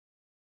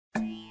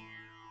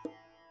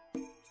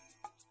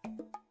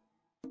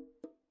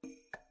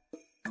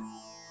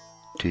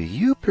Do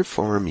you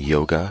perform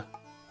yoga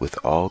with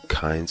all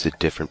kinds of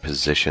different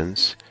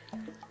positions?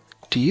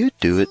 Do you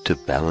do it to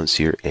balance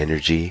your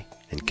energy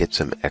and get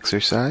some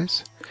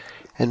exercise?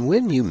 And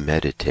when you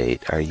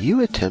meditate, are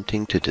you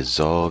attempting to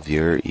dissolve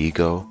your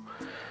ego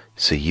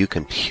so you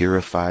can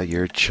purify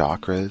your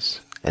chakras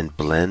and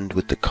blend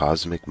with the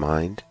cosmic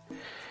mind?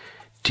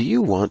 Do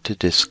you want to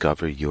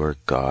discover your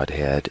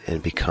Godhead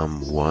and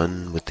become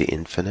one with the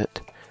infinite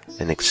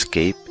and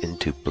escape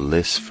into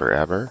bliss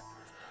forever?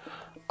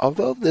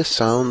 Although this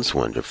sounds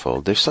wonderful,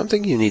 there's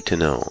something you need to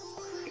know.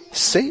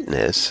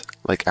 Satanists,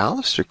 like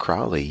Aleister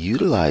Crowley,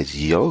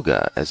 utilize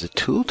yoga as a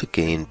tool to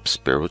gain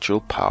spiritual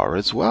power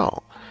as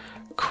well.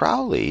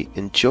 Crowley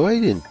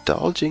enjoyed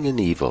indulging in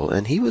evil,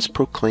 and he was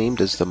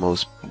proclaimed as the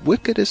most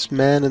wickedest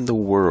man in the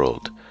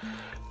world.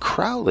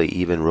 Crowley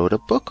even wrote a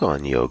book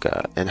on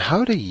yoga and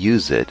how to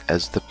use it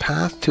as the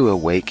path to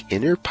awake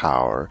inner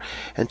power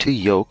and to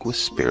yoke with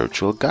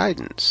spiritual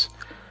guidance.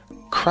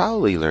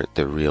 Crowley learnt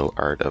the real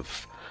art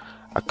of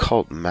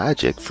occult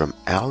magic from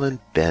Alan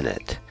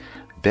Bennett.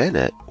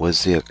 Bennett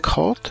was the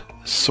occult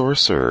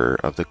sorcerer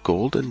of the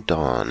Golden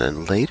Dawn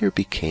and later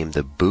became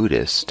the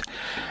Buddhist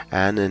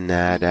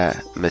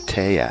Ananda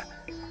Mataya.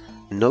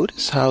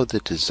 Notice how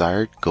the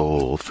desired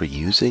goal for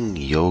using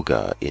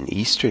yoga in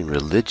Eastern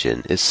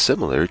religion is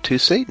similar to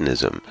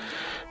Satanism,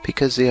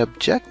 because the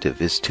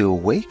objective is to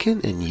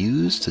awaken and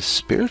use the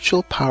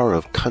spiritual power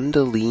of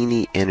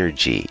Kundalini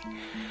energy.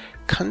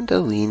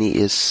 Kundalini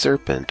is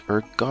serpent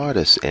or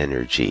goddess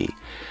energy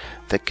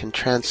that can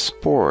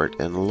transport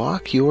and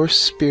lock your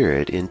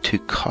spirit into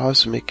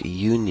cosmic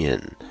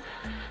union.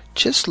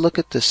 Just look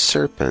at the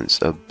serpents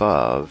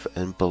above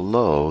and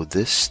below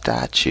this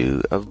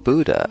statue of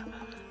Buddha.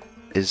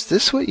 Is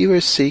this what you are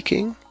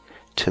seeking?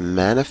 To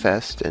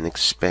manifest and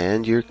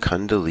expand your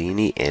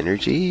Kundalini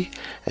energy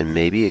and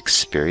maybe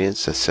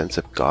experience a sense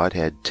of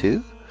Godhead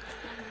too?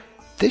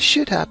 This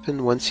should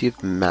happen once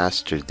you've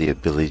mastered the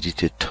ability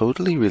to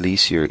totally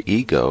release your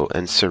ego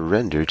and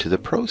surrender to the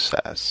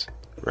process,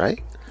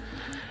 right?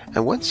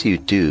 And once you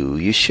do,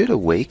 you should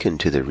awaken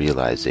to the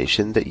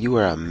realization that you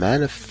are a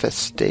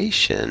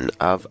manifestation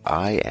of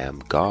I am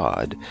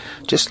God,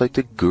 just like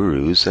the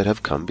gurus that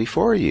have come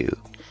before you.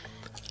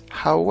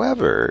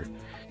 However,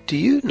 do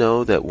you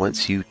know that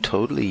once you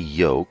totally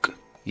yoke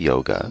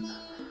yoga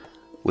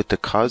with the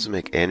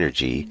cosmic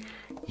energy,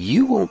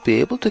 you won't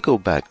be able to go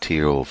back to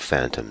your old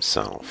phantom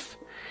self?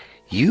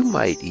 You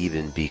might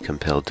even be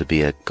compelled to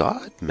be a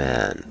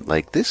God-man,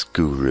 like this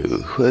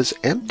guru who has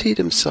emptied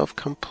himself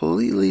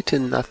completely to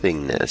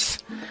nothingness,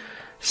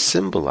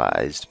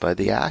 symbolized by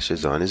the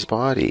ashes on his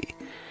body.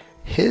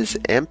 His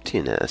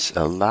emptiness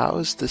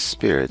allows the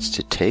spirits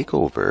to take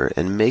over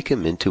and make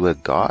him into a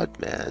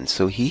God-man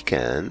so he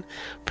can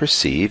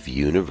perceive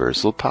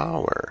universal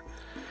power.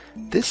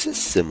 This is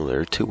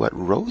similar to what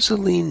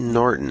Rosaline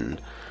Norton,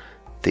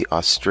 the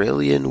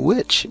Australian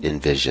witch,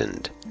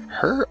 envisioned.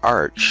 Her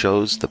art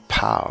shows the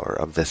power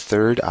of the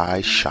third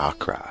eye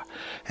chakra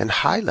and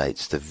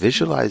highlights the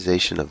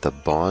visualization of the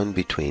bond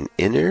between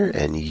inner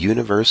and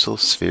universal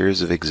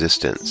spheres of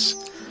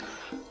existence.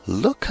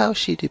 Look how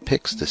she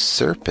depicts the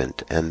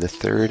serpent and the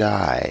third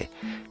eye.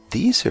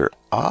 These are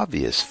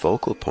obvious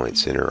focal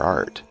points in her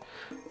art.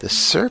 The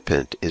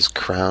serpent is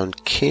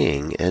crowned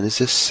king and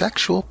is a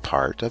sexual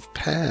part of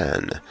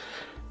Pan.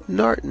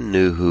 Norton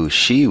knew who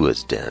she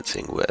was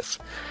dancing with.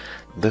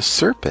 The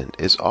serpent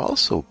is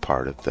also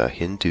part of the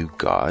Hindu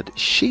god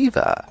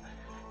Shiva,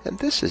 and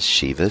this is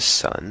Shiva's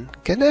son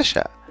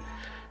Ganesha.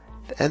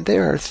 And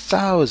there are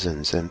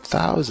thousands and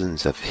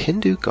thousands of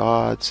Hindu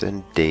gods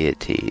and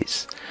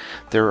deities.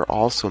 There are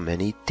also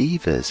many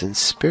devas and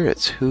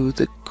spirits who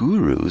the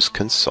gurus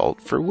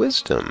consult for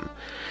wisdom.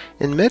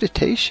 In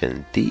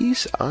meditation,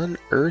 these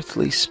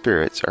unearthly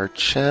spirits are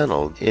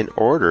channeled in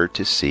order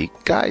to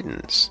seek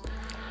guidance.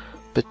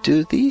 But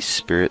do these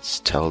spirits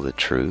tell the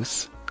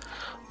truth?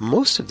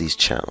 Most of these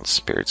channeled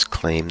spirits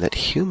claim that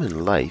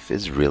human life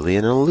is really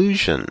an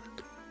illusion.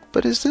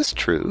 But is this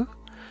true?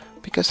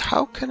 Because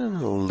how can an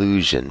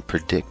illusion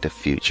predict a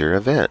future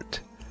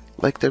event,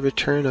 like the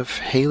return of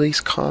Halley's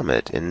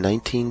Comet in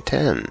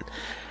 1910,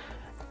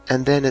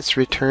 and then its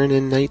return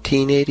in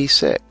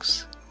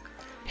 1986?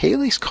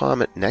 Halley's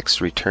Comet next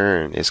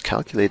return is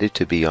calculated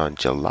to be on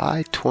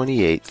July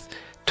 28,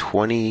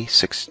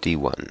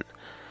 2061.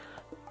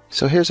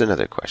 So here's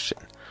another question.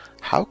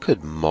 How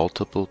could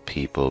multiple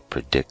people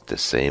predict the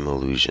same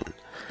illusion?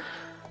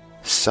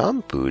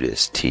 Some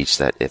Buddhists teach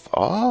that if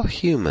all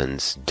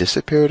humans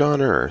disappeared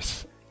on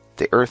Earth,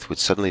 the Earth would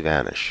suddenly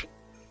vanish,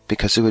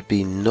 because there would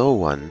be no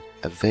one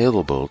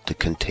available to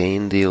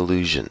contain the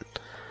illusion.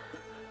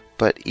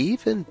 But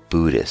even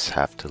Buddhists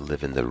have to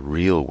live in the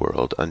real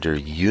world under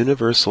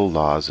universal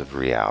laws of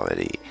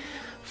reality.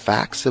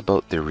 facts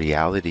about the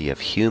reality of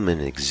human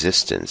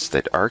existence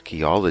that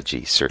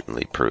archaeology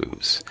certainly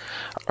proves.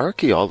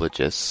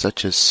 Archaeologists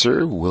such as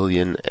Sir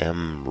William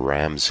M.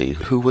 Ramsay,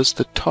 who was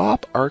the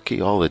top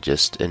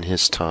archaeologist in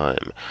his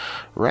time.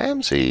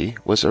 Ramsay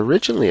was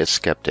originally a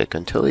skeptic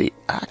until he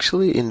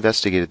actually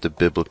investigated the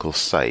biblical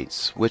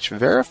sites, which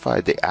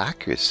verified the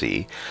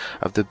accuracy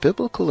of the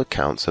biblical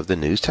accounts of the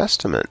New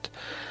Testament.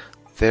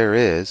 There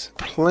is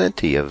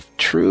plenty of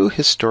true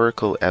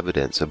historical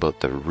evidence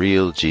about the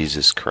real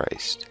Jesus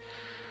Christ.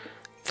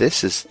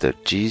 This is the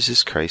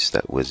Jesus Christ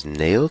that was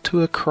nailed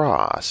to a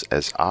cross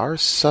as our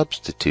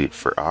substitute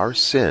for our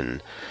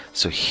sin,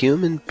 so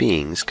human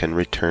beings can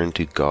return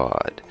to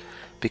God.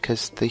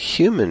 Because the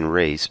human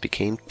race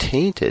became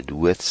tainted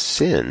with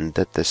sin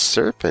that the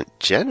serpent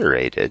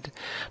generated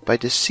by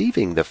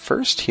deceiving the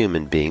first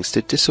human beings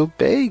to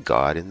disobey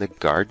God in the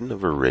garden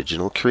of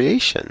original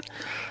creation.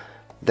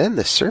 Then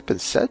the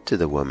serpent said to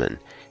the woman,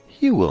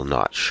 "You will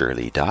not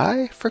surely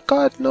die, for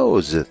God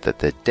knows that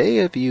the day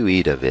of you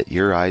eat of it,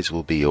 your eyes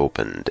will be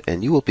opened,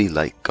 and you will be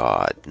like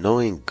God,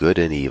 knowing good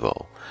and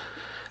evil."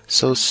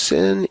 So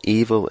sin,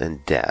 evil,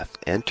 and death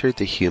entered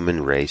the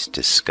human race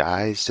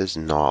disguised as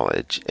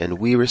knowledge, and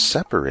we were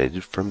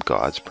separated from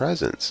God's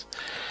presence.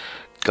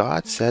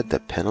 God said the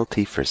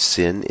penalty for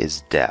sin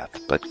is death,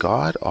 but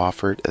God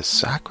offered a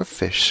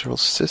sacrificial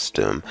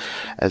system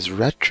as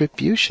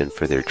retribution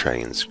for their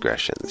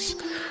transgressions.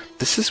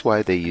 This is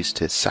why they used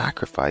to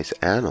sacrifice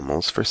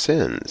animals for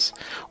sins,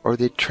 or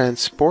they'd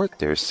transport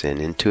their sin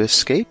into a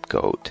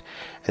scapegoat,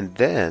 and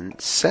then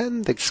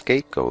send the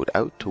scapegoat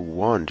out to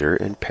wander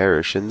and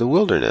perish in the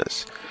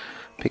wilderness.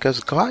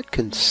 Because God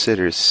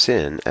considers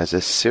sin as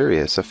a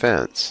serious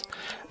offense,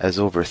 as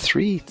over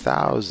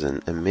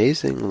 3,000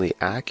 amazingly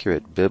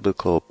accurate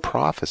biblical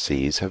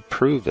prophecies have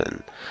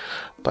proven.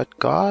 But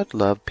God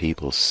loved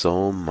people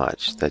so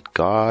much that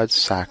God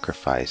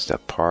sacrificed a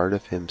part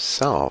of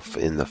himself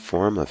in the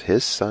form of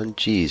his Son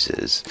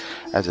Jesus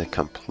as a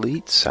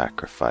complete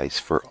sacrifice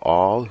for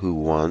all who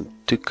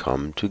want to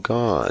come to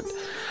God.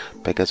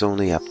 Because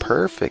only a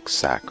perfect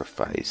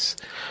sacrifice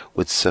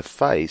would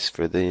suffice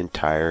for the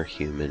entire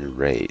human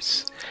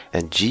race.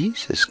 And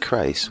Jesus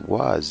Christ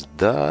was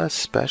the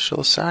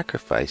special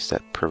sacrifice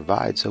that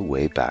provides a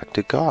way back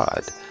to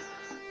God.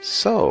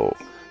 So,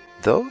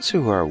 those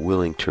who are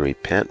willing to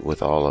repent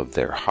with all of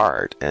their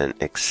heart and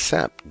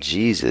accept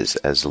Jesus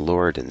as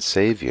Lord and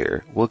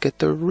Savior will get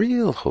the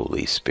real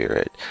Holy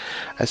Spirit,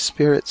 a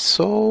spirit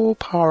so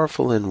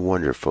powerful and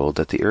wonderful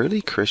that the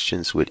early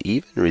Christians would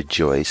even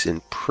rejoice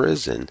in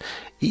prison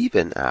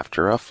even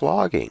after a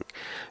flogging.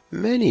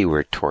 Many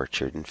were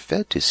tortured and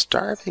fed to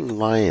starving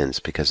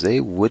lions because they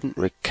wouldn't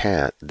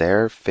recant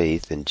their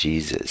faith in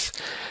Jesus.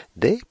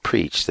 They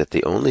preached that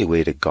the only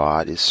way to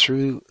God is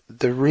through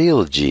the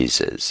real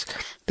Jesus.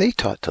 They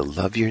taught to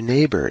love your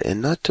neighbor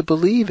and not to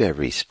believe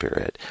every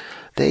spirit.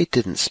 They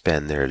didn't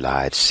spend their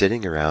lives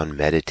sitting around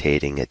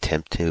meditating,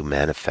 attempt to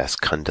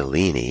manifest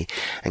Kundalini,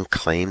 and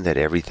claim that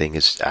everything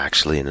is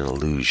actually an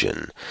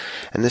illusion.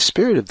 And the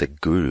spirit of the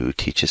guru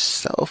teaches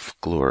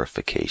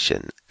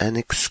self-glorification and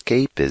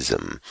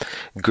escapism.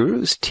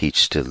 Gurus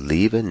teach to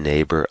leave a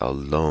neighbor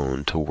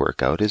alone to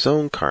work out his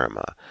own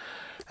karma.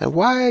 And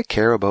why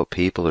care about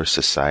people or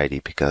society?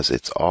 Because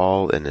it's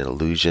all an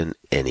illusion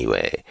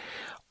anyway.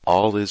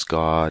 All is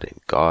God and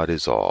God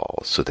is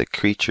all, so the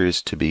creature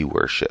is to be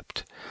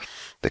worshipped.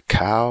 The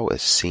cow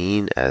is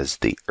seen as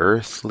the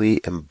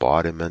earthly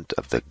embodiment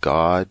of the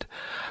god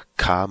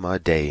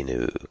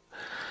Kamadhenu.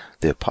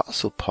 The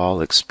Apostle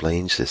Paul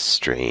explains this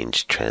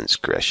strange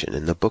transgression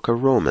in the book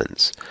of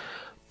Romans.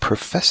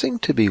 Professing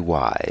to be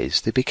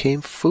wise, they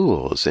became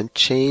fools and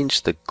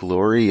changed the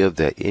glory of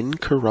the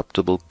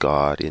incorruptible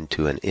God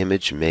into an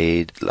image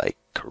made like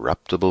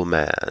corruptible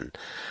man,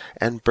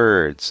 and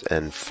birds,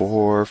 and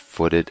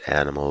four-footed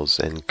animals,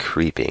 and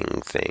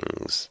creeping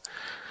things.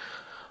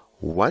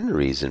 One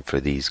reason for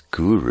these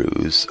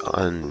gurus'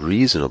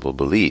 unreasonable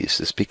beliefs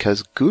is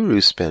because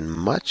gurus spend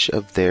much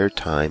of their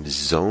time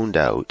zoned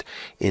out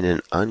in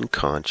an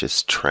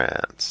unconscious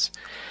trance.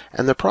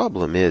 And the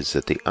problem is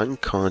that the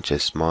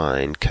unconscious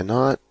mind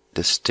cannot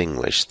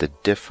distinguish the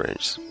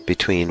difference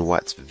between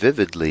what's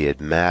vividly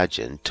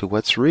imagined to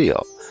what's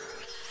real.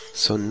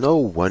 So no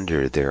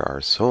wonder there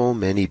are so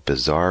many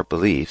bizarre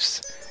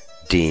beliefs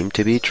deemed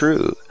to be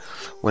true.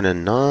 When a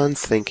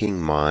non-thinking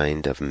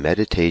mind of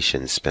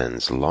meditation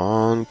spends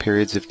long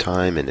periods of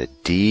time in a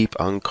deep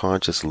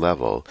unconscious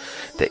level,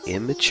 the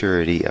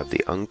immaturity of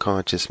the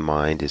unconscious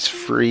mind is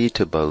free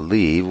to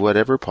believe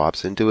whatever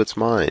pops into its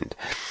mind.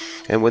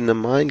 And when the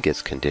mind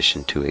gets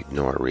conditioned to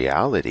ignore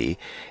reality,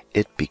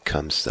 it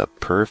becomes the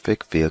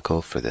perfect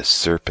vehicle for the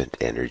serpent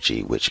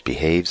energy, which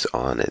behaves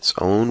on its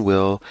own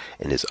will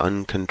and is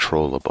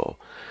uncontrollable.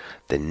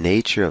 The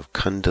nature of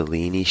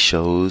Kundalini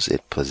shows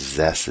it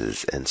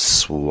possesses and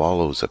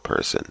swallows a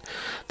person.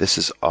 This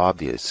is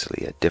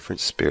obviously a different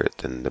spirit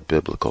than the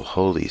biblical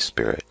Holy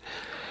Spirit.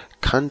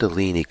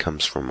 Kundalini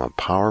comes from a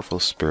powerful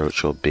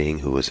spiritual being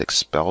who was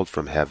expelled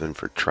from heaven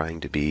for trying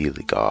to be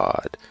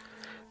God.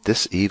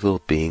 This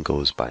evil being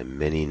goes by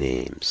many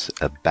names: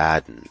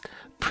 Abaddon,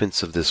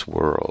 Prince of this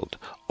world,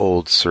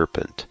 Old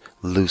Serpent,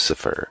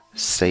 Lucifer,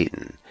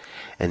 Satan,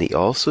 and he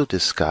also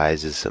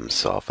disguises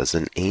himself as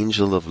an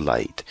angel of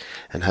light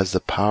and has the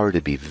power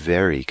to be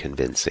very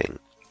convincing.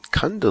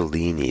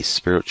 Kundalini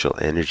spiritual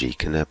energy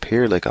can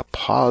appear like a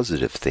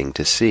positive thing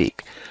to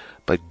seek,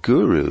 but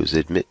gurus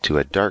admit to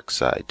a dark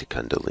side to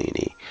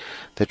Kundalini.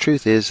 The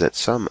truth is that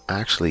some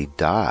actually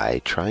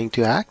die trying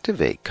to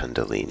activate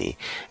Kundalini,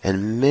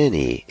 and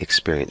many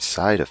experience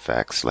side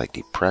effects like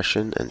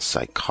depression and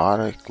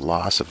psychotic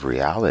loss of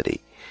reality.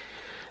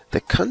 The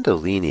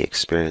Kundalini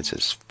experience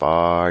is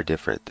far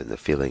different than the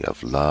feeling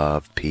of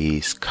love,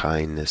 peace,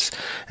 kindness,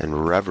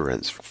 and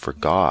reverence for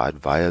God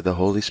via the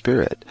Holy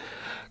Spirit.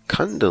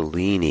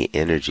 Kundalini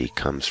energy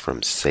comes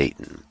from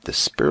Satan, the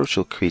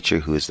spiritual creature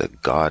who is the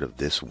god of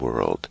this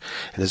world,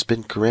 and has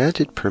been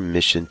granted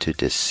permission to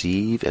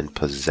deceive and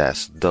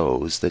possess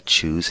those that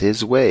choose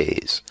his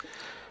ways.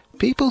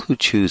 People who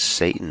choose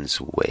Satan's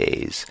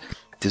ways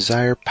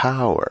desire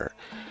power,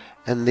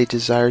 and they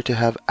desire to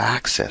have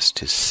access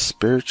to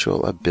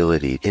spiritual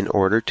ability in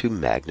order to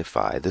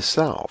magnify the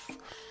self.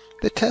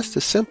 The test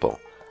is simple.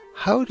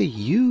 How do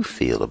you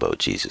feel about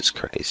Jesus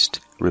Christ,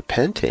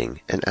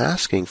 repenting and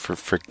asking for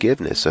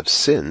forgiveness of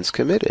sins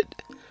committed?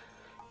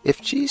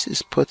 If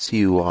Jesus puts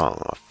you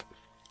off,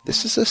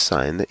 this is a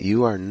sign that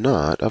you are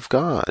not of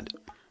God.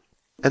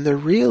 And the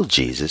real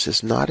Jesus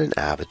is not an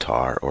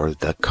avatar or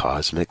the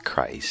cosmic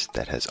Christ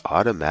that has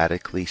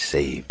automatically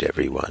saved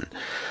everyone.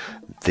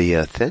 The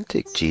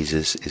authentic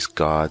Jesus is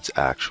God's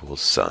actual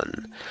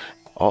Son.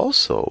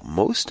 Also,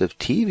 most of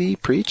TV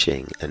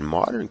preaching and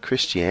modern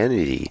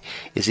Christianity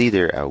is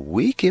either a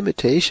weak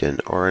imitation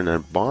or an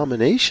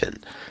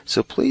abomination,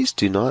 so please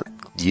do not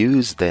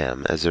use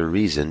them as a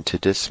reason to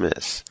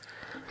dismiss.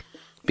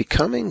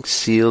 Becoming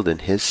sealed in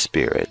His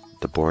Spirit,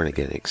 the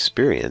born-again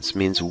experience,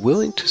 means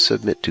willing to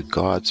submit to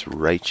God's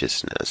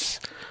righteousness,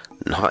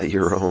 not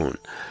your own.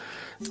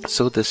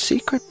 So the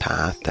secret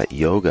path that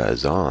yoga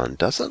is on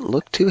doesn't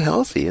look too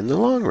healthy in the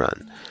long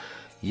run.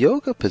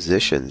 Yoga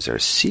positions are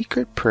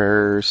secret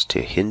prayers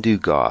to Hindu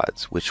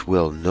gods, which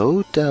will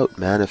no doubt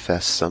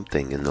manifest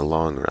something in the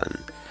long run.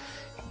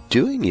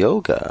 Doing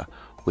yoga,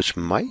 which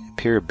might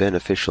appear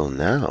beneficial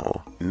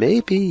now,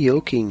 may be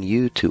yoking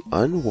you to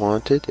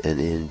unwanted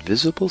and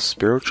invisible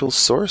spiritual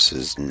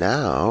sources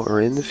now or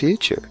in the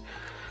future.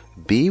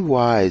 Be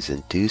wise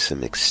and do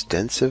some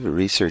extensive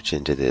research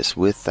into this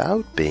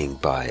without being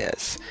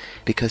biased,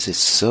 because it's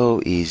so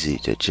easy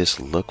to just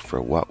look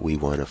for what we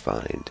want to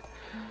find.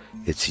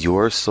 It's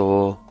your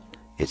soul,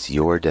 it's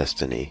your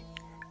destiny.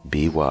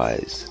 Be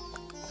wise,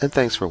 and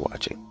thanks for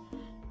watching.